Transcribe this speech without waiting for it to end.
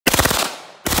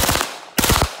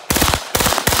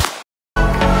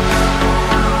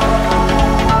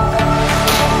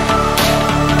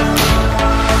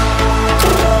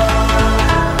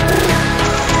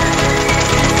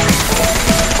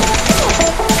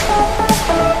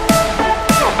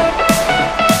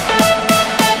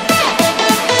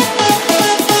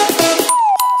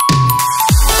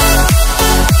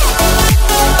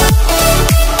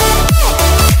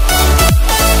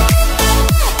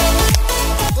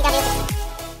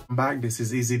Back. This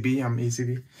is Easy B. I'm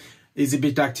Easy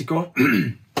B Tactical.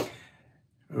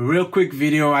 Real quick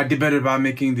video. I debated about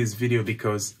making this video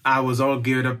because I was all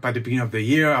geared up at the beginning of the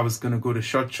year. I was going to go to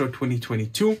SHOT Show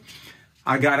 2022.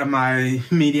 I got my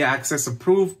media access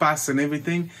approved, pass and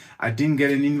everything. I didn't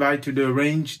get an invite to the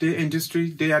range, the industry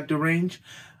day at the range.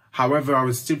 However, I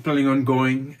was still planning on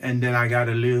going, and then I got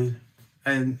a little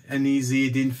uneasy.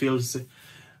 Didn't feel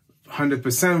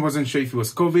 100%, wasn't sure if it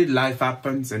was COVID. Life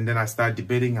happens, and then I started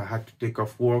debating. I had to take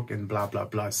off work and blah blah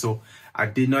blah. So I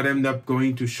did not end up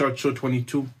going to SHOT Show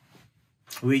 22,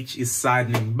 which is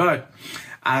saddening. But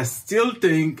I still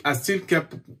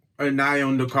kept an eye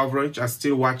on the coverage. I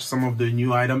still watched some of the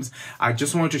new items. I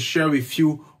just want to share with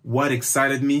you what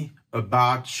excited me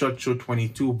about SHOT Show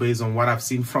 22 based on what I've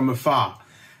seen from afar.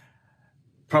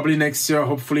 Probably next year,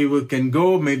 hopefully we can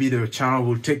go. Maybe the channel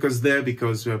will take us there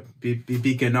because we're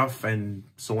big enough and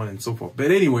so on and so forth.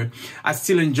 But anyway, I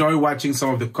still enjoy watching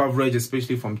some of the coverage,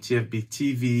 especially from TFB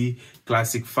TV,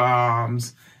 Classic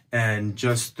Farms, and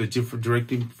just the different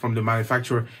directly from the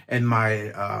manufacturer and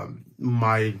my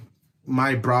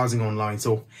my browsing online.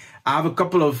 So I have a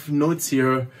couple of notes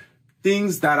here,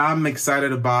 things that I'm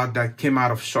excited about that came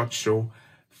out of SHOT Show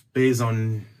based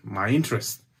on my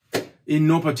interest. In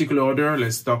no particular order,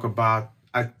 let's talk about,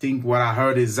 I think what I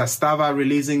heard is Zastava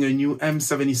releasing a new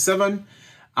M77.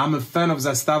 I'm a fan of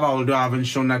Zastava, although I haven't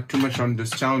shown that too much on this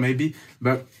channel maybe,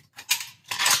 but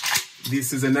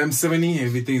this is an M70,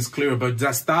 everything is clear. But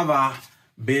Zastava,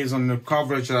 based on the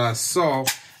coverage that I saw,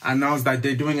 announced that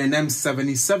they're doing an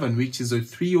M77, which is a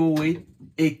 308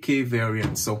 AK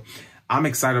variant. So I'm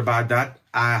excited about that.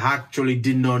 I actually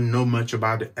did not know much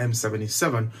about the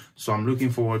M77, so I'm looking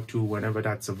forward to whenever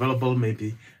that's available.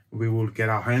 Maybe we will get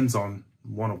our hands on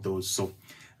one of those. So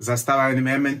Zastava and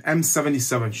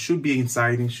M77 should be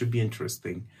exciting, should be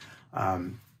interesting.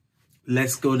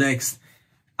 Let's go next.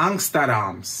 Angstadt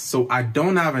arms. So I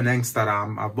don't have an Angstadt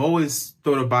arm. I've always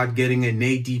thought about getting an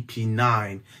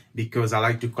ADP9 because I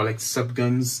like to collect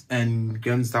subguns and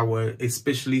guns that were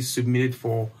especially submitted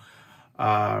for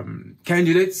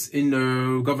candidates in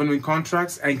the government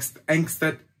contracts.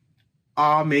 Angstadt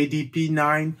ARM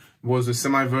ADP9 was a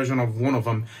semi-version of one of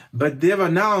them. But they've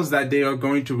announced that they are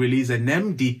going to release an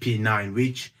MDP9,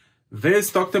 which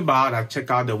Viz talked about. I checked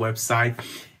out the website.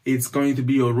 It's going to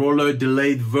be a roller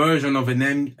delayed version of the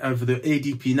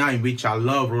ADP9, which I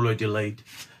love roller delayed.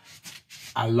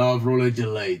 I love roller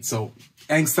delayed. So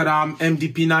Angstadt ARM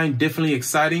MDP9, definitely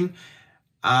exciting.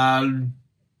 I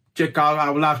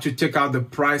will have to check out the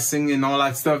pricing and all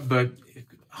that stuff, but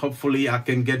hopefully I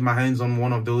can get my hands on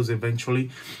one of those eventually.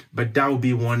 But that would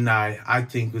be one I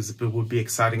think would be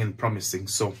exciting and promising.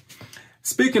 So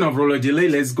speaking of roller delay,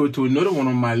 let's go to another one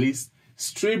on my list.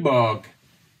 Stribog,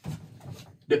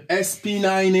 the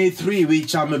SP9A3,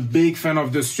 which I'm a big fan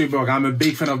of the Stribog. I'm a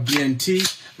big fan of BNT,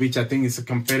 which I think is a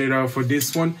competitor for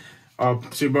this one.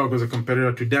 Stribog was a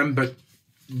competitor to them, but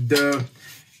the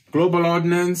Global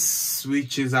Ordnance,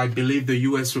 which is, I believe, the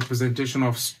U.S. representation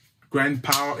of Grand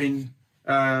Power in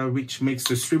which makes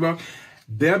the Stribog,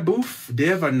 their booth, they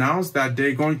have announced that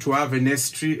they're going to have a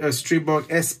Stribog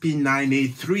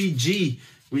SP9A3G,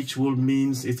 which will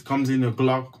means it comes in a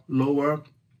Glock lower,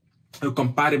 a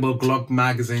compatible Glock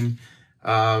magazine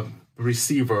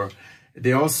receiver.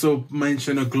 They also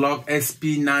mention a Glock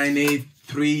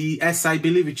SP9A3S, I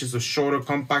believe, which is a shorter,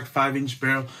 compact 5-inch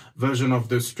barrel version of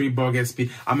the Stribog SP.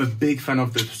 I'm a big fan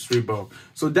of the Stribog.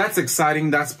 So that's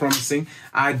exciting. That's promising.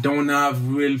 I don't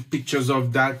have real pictures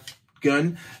of that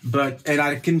gun, and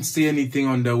I can't see anything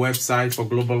on the website for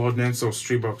Global Ordnance or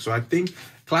Stribog. So I think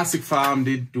Classic Farm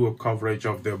did do a coverage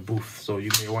of their booth. So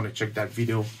you may want to check that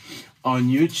video on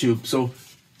YouTube. So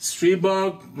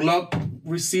Stribog, Glock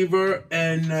receiver,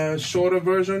 and shorter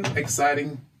version,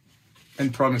 exciting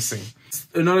and promising.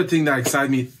 Another thing that excites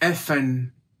me,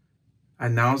 FN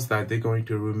announced that they're going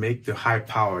to remake the high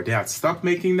power. They had stopped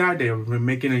making that. They're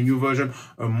remaking a new version,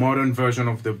 a modern version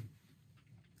of the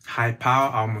high power.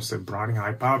 I almost said Browning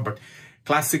high power, but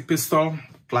classic pistol,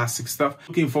 classic stuff.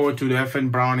 Looking forward to the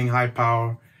FN Browning high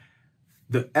power,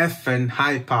 the FN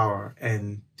high power,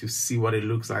 and to see what it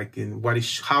looks like and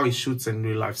how it shoots in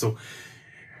real life. So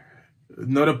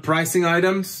not a pricing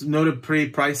items, not a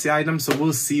pricey item. So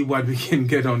we'll see what we can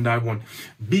get on that one.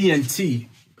 BNT,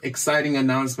 exciting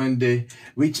announcement there,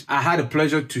 which I had a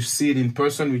pleasure to see it in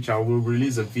person, which I will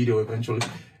release a video eventually.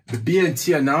 The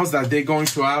BNT announced that they're going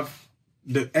to have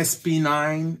the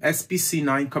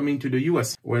SPC9 coming to the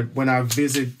US. When I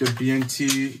visit the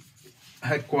BNT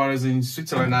headquarters in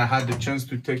Switzerland, I had the chance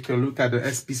to take a look at the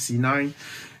SPC9.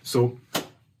 So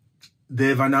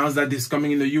they've announced that it's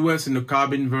coming in the US in the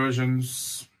carbine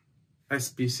versions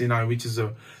SPC9, which is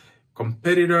a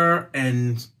competitor.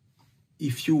 And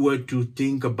if you were to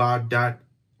think about that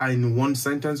in one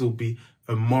sentence, it would be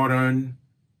a modern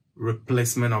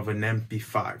replacement of an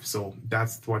MP5. So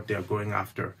that's what they're going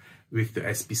after with the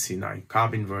SPC9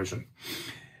 carbine version.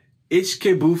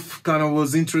 HK booth kind of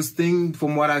was interesting.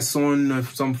 From what I saw in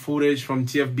some footage from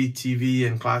TFB TV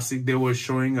and Classic, they were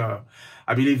showing, I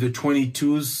believe, the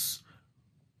 22s.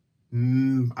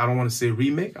 I don't want to say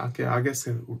remake. Okay, I guess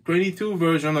 22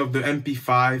 version of the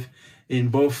MP5 in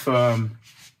both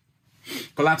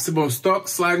collapsible stock,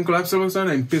 sliding collapsible stock,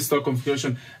 and pistol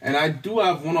configuration. And I do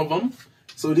have one of them.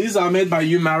 So these are made by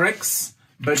Umarex,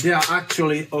 but they are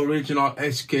actually original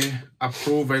HK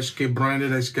approved, HK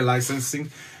branded, HK licensing.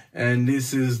 And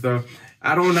this is the,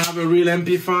 I don't have a real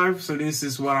MP5, so this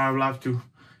is what I will have to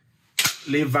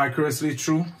live vicariously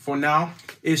through for now.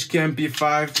 HK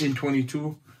MP5 in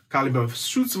 22 caliber.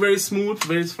 Shoots very smooth,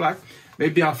 very flat.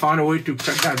 Maybe I'll find a way to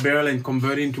cut that barrel and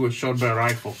convert it into a short barrel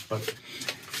rifle. But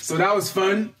so that was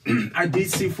fun. I did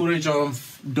see footage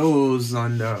of those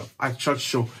on the at SHOT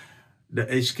Show, the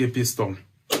HK pistol.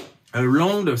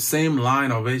 Along the same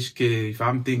line of HK, if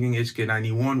I'm thinking HK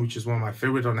 91, which is one of my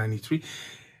favorite, or 93.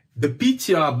 The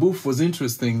PTR booth was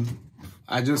interesting.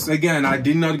 I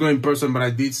did not go in person, but I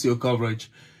did see a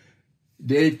coverage.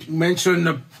 They mentioned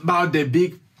about the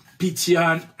big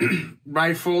PTR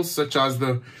rifles, such as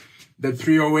the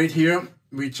 308 here,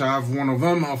 which I have one of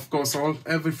them. Of course,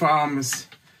 every firearm is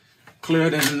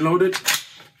cleared and loaded.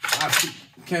 I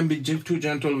can't be too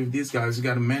gentle with these guys. You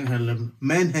got to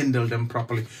manhandle them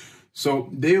properly. So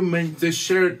they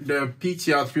shared the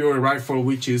PTR 308 rifle,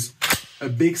 which is a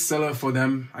big seller for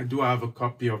them. I do have a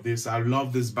copy of this. I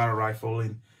love this battle rifle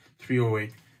in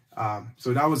 308.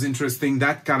 So that was interesting.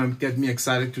 That kind of get me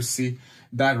excited to see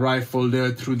that rifle there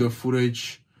through the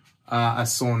footage I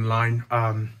saw online.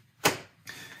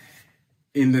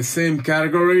 In the same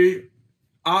category,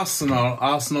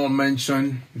 Arsenal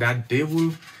mentioned that they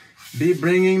will be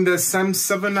bringing the SAM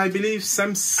 7, I believe,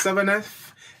 SAM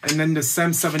 7F, and then the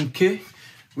SAM 7K,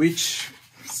 which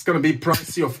is going to be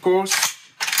pricey, of course.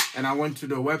 And I went to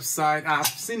the website. I've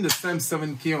seen the SAM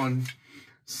 7K on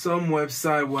some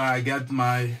website where I get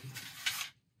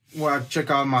where I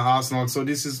check out my Arsenal. So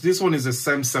this one is a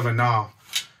SAM 7R,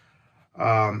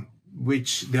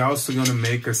 which they're also going to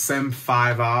make a SAM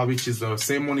 5R, which is the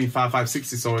same one in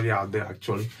 5.56. It's already out there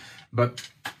actually. But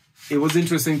it was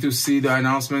interesting to see the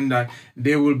announcement that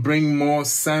they will bring more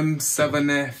SAM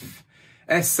 7F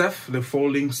SF, the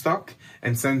folding stock,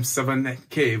 and SAM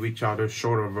 7K, which are the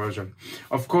shorter version.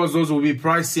 Of course, those will be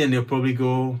pricey and they'll probably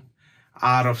go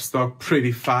out of stock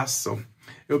pretty fast. So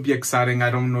it'll be exciting.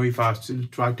 I don't know if I'll still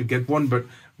try to get one, but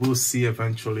we'll see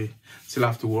eventually. Still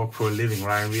have to work for a living,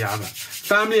 right? We have a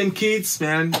family and kids,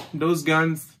 man. Those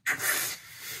guns,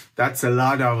 that's a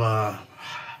lot of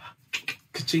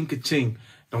ka-ching, ka-ching.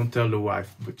 Don't tell the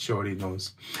wife, but she already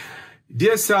knows.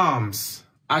 DS Arms.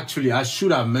 Actually, I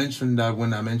should have mentioned that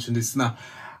when I mentioned this now.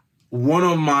 One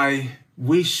of my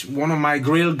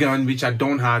Grail gun, which I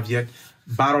don't have yet,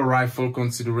 battle rifle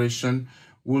consideration,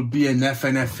 will be an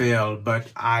FNFL, but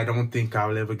I don't think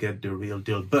I'll ever get the real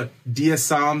deal. But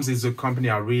DS Arms is a company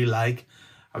I really like.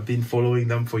 I've been following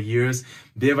them for years.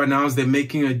 They've announced they're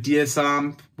making a DS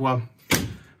Arm. Well,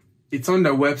 it's on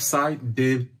their website.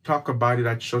 They talk about it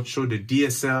at SHOT Show, the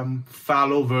DSM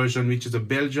Fallow version, which is a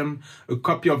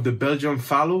copy of the Belgium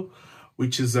Fallow,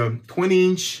 which is a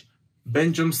 20-inch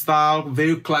Belgium style,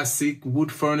 very classic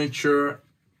wood furniture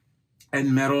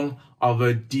and metal of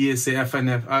a DSA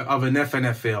of an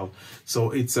FNFL.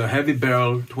 So it's a heavy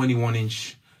barrel,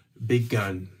 21-inch big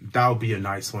gun. That would be a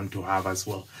nice one to have as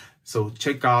well. So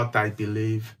check out, I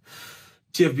believe,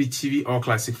 TFB TV or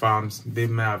Classic Farms. They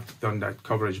may have done that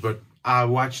coverage, but I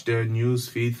watched their news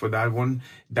feed for that one.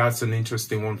 That's an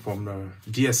interesting one from the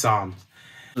DS Arms.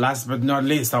 Last but not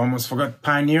least, I almost forgot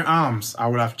Pioneer Arms. I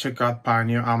would have checked out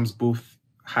Pioneer Arms booth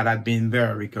had I been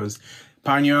there, because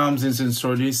Pioneer Arms is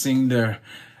introducing their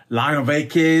line of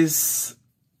AKs,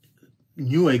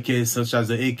 new AKs such as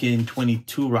the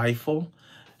AK-22 rifle,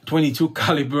 22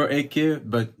 caliber AK,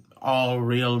 but all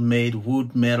real made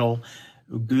wood, metal,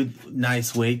 good,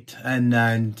 nice weight, and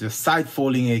the side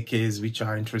folding AKs, which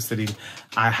are interested in.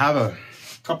 I have a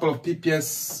couple of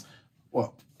PPS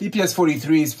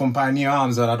 43s from Pioneer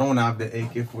Arms that I don't have the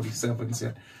AK-47s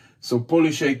yet. So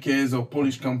Polish AKs or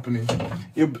Polish company.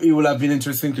 It will have been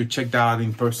interesting to check that out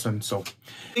in person. So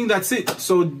I think that's it.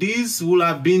 So these will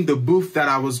have been the booth that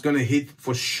I was going to hit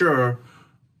for sure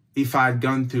if I had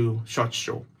gone to SHOT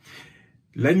Show.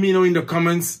 Let me know in the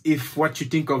comments if what you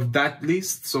think of that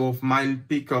list. So of my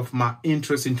pick of my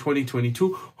interest in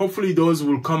 2022. Hopefully those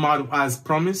will come out as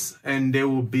promised and they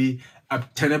will be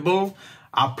obtainable.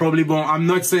 I'm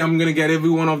not saying I'm going to get every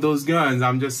one of those guns.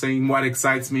 I'm just saying what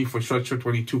excites me for SHOT Show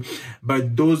 22.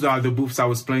 But those are the booths I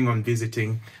was planning on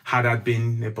visiting had I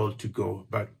been able to go.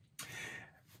 But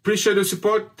appreciate the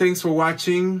support. Thanks for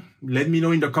watching. Let me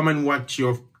know in the comment what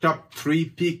your top 3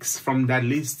 picks from that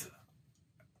list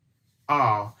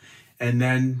are, and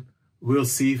then we'll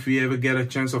see if we ever get a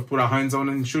chance of put our hands on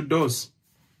and shoot those.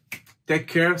 Take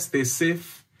care, stay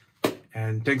safe,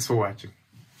 and thanks for watching.